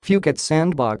Phuket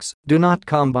Sandbox, do not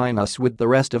combine us with the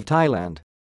rest of Thailand.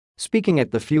 Speaking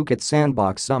at the Phuket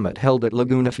Sandbox Summit held at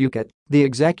Laguna Phuket, the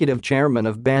executive chairman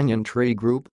of Banyan Tree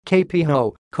Group, KP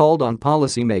Ho, called on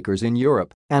policymakers in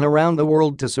Europe and around the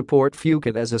world to support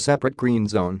Phuket as a separate green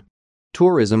zone.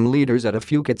 Tourism leaders at a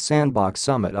Phuket Sandbox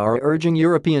Summit are urging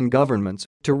European governments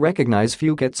to recognize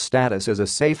Phuket's status as a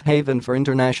safe haven for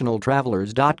international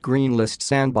travelers. Green-list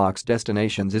sandbox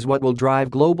destinations is what will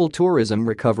drive global tourism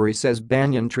recovery, says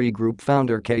Banyan Tree Group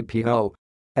founder KP Ho.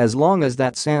 As long as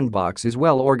that sandbox is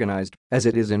well organized, as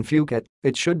it is in Phuket,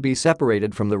 it should be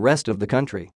separated from the rest of the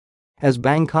country. As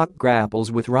Bangkok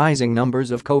grapples with rising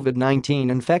numbers of COVID-19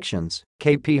 infections,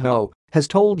 KP Ho has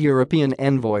told European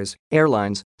envoys,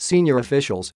 airlines, senior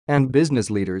officials, and business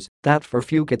leaders that for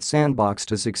Phuket Sandbox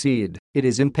to succeed, it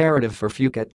is imperative for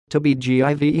Phuket to be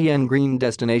GIVEN green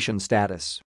destination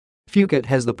status. Phuket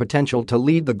has the potential to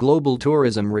lead the global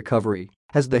tourism recovery,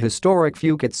 as the historic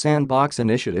Phuket Sandbox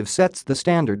initiative sets the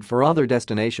standard for other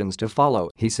destinations to follow,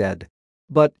 he said.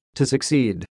 But, to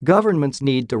succeed, governments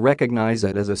need to recognize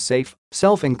it as a safe,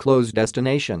 self-enclosed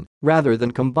destination rather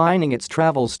than combining its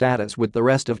travel status with the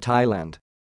rest of Thailand.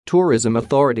 Tourism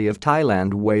Authority of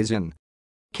Thailand weighs in.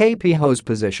 KP Ho's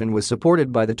position was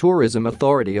supported by the Tourism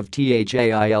Authority of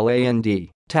Thailand,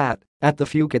 TAT, at the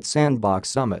Phuket Sandbox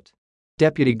Summit.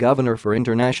 Deputy Governor for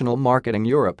International Marketing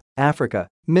Europe, Africa,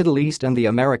 Middle East and the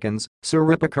Americans,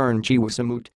 Siripakurn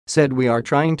Chiwasamut, said we are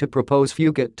trying to propose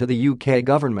Phuket to the UK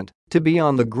government to be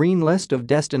on the green list of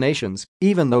destinations,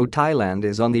 even though Thailand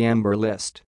is on the amber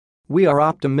list. We are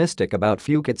optimistic about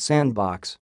Phuket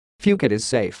Sandbox. Phuket is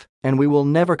safe, and we will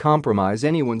never compromise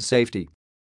anyone's safety.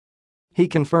 He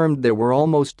confirmed there were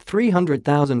almost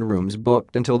 300,000 rooms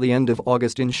booked until the end of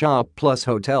August in Shah Plus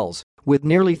hotels, with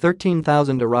nearly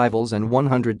 13,000 arrivals and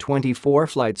 124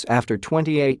 flights after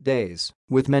 28 days,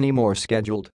 with many more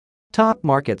scheduled. Top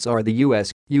markets are the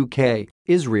US, UK,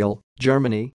 Israel,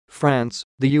 Germany, France,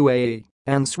 the UAE,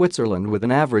 and Switzerland with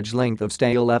an average length of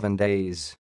stay 11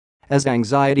 days. As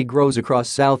anxiety grows across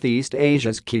Southeast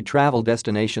Asia's key travel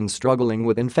destinations struggling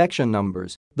with infection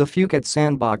numbers, the Phuket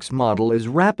Sandbox model is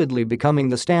rapidly becoming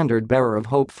the standard bearer of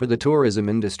hope for the tourism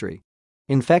industry.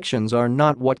 Infections are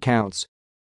not what counts.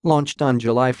 Launched on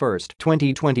July 1,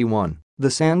 2021,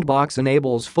 the Sandbox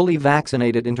enables fully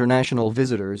vaccinated international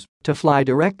visitors to fly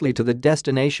directly to the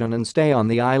destination and stay on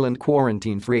the island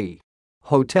quarantine-free.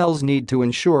 Hotels need to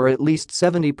ensure at least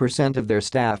 70% of their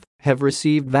staff have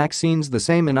received vaccines, the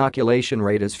same inoculation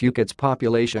rate as Phuket's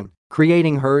population,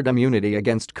 creating herd immunity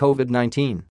against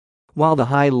COVID-19. While the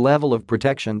high level of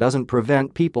protection doesn't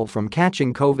prevent people from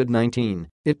catching COVID-19,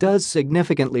 it does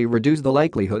significantly reduce the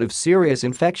likelihood of serious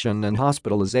infection and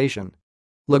hospitalization.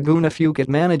 Laguna Phuket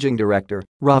Managing Director,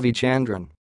 Ravi Chandran.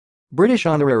 British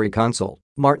Honorary Consul,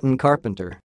 Martin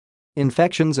Carpenter.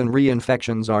 Infections and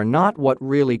reinfections are not what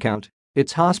really count,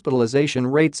 it's hospitalization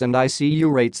rates and ICU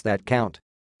rates that count.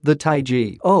 The Thai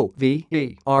government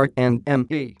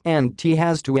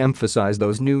has to emphasize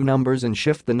those new numbers and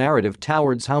shift the narrative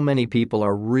towards how many people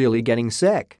are really getting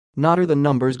sick, not are the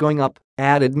numbers going up,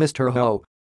 added Mr. Ho.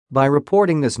 By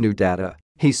reporting this new data,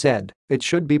 he said, it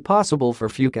should be possible for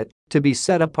Phuket to be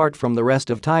set apart from the rest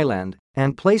of Thailand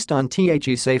and placed on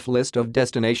the safe list of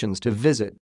destinations to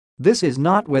visit. This is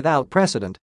not without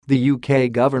precedent. The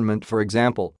UK government, for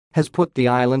example, has put the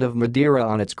island of Madeira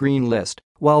on its green list,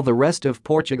 while the rest of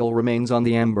Portugal remains on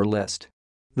the amber list.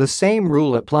 The same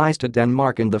rule applies to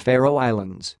Denmark and the Faroe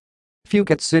Islands.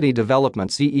 Phuket City Development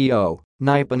CEO,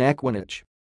 Nipun Equinich.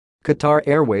 Qatar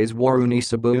Airways Waruni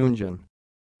Sabuunjan.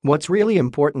 What's really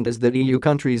important is that EU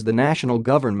countries, the national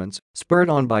governments, spurred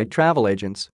on by travel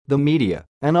agents, the media,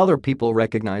 and other people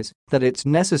recognize that it's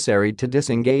necessary to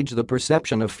disengage the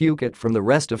perception of Phuket from the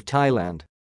rest of Thailand.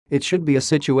 It should be a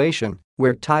situation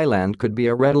where Thailand could be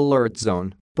a red alert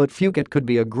zone, but Phuket could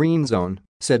be a green zone,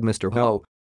 said Mr. Ho.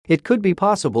 It could be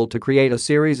possible to create a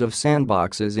series of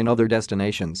sandboxes in other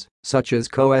destinations, such as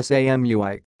Koh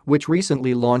Samui, which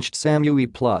recently launched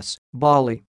Samui Plus,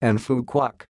 Bali, and Phu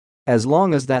Quoc. As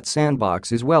long as that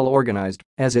sandbox is well organized,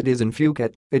 as it is in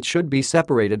Phuket, it should be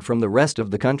separated from the rest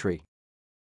of the country.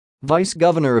 Vice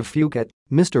Governor of Phuket,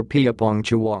 Mr. Piapong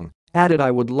Chuang, added,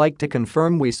 I would like to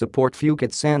confirm we support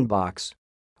Phuket Sandbox.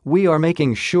 We are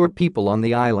making sure people on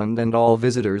the island and all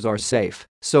visitors are safe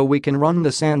so we can run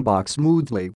the sandbox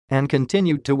smoothly and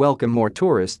continue to welcome more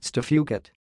tourists to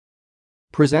Phuket.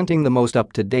 Presenting the most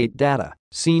up-to-date data,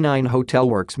 C9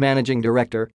 Hotelworks Managing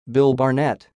Director, Bill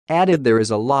Barnett, added there is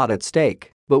a lot at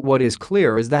stake, but what is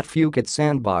clear is that Phuket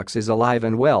Sandbox is alive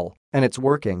and well, and it's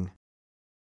working.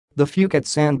 The Phuket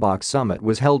Sandbox Summit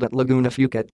was held at Laguna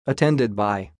Phuket, attended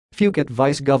by Phuket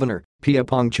Vice Governor,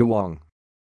 Piapong Chuang.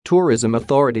 Tourism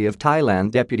Authority of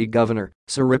Thailand Deputy Governor,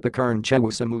 Siripakurn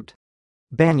Chewusamut.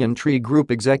 Banyan Tree Group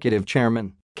Executive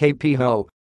Chairman, KP Ho.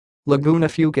 Laguna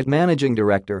Phuket Managing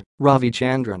Director, Ravi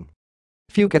Chandran.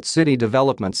 Phuket City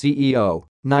Development CEO,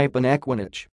 Nipun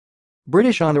Equinich.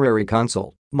 British Honorary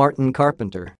Consul, Martin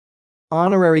Carpenter.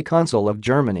 Honorary Consul of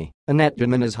Germany, Annette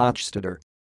Jimenez Hochstetter.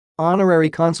 Honorary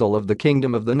Consul of the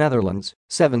Kingdom of the Netherlands,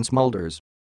 Seven Smulders.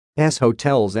 S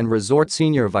Hotels and Resort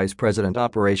Senior Vice President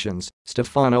Operations,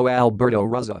 Stefano Alberto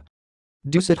Ruzza.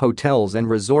 Dusit Hotels and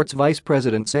Resorts Vice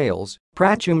President Sales,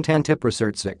 Prachum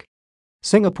Tantiprasartsik.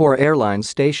 Singapore Airlines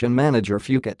Station Manager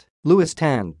Phuket, Louis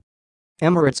Tan.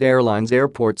 Emirates Airlines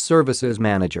Airport Services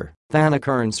Manager,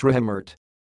 Thanakurn Srihamert.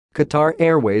 Qatar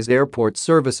Airways Airport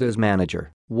Services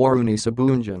Manager, Waruni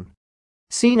Sabunjan.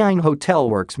 C9 Hotel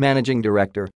Works Managing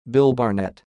Director, Bill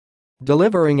Barnett.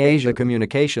 Delivering Asia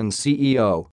Communications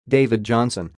CEO, David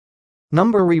Johnson.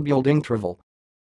 Number Rebuilding Travel,